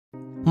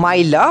My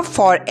love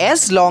for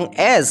as long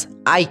as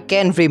I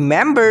can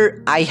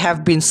remember, I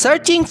have been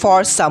searching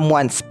for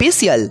someone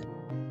special.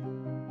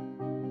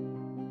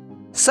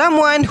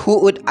 Someone who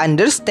would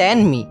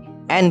understand me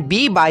and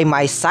be by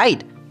my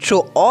side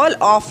through all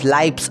of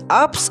life's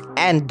ups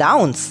and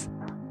downs.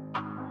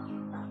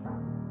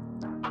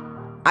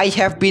 I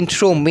have been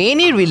through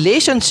many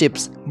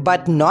relationships,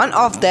 but none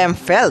of them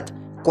felt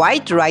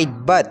quite right.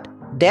 But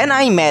then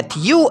I met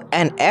you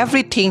and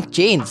everything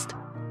changed.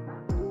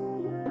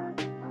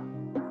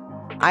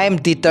 I am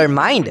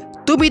determined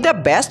to be the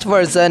best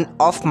version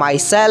of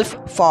myself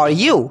for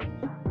you.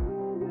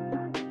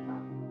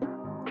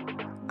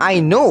 I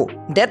know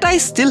that I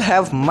still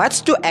have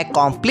much to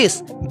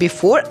accomplish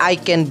before I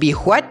can be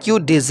what you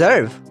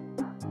deserve.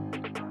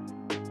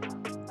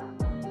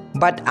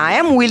 But I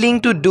am willing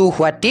to do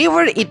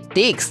whatever it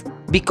takes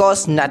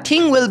because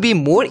nothing will be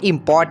more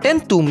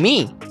important to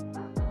me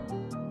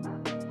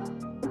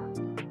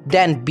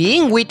than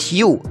being with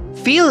you.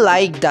 Feel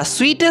like the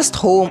sweetest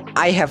home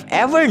I have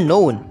ever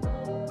known.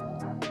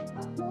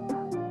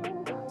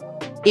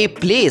 A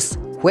place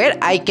where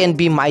I can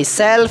be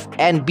myself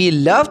and be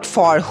loved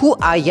for who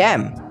I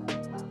am.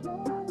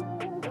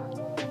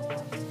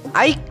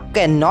 I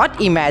cannot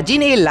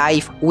imagine a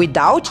life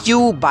without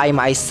you by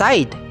my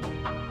side.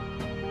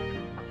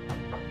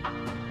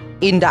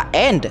 In the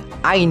end,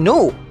 I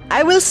know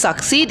I will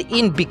succeed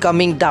in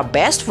becoming the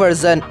best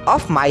version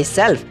of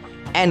myself,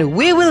 and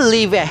we will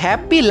live a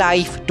happy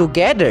life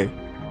together.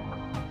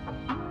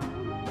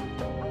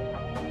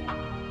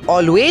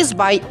 Always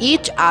by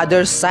each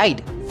other's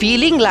side,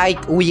 feeling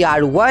like we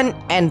are one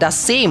and the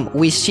same.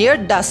 We share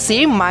the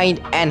same mind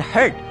and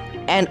heart,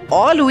 and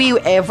all we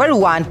ever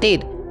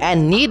wanted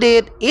and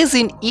needed is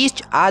in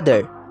each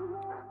other.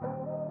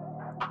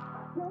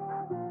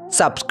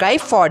 Subscribe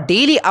for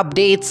daily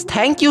updates.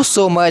 Thank you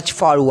so much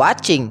for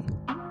watching.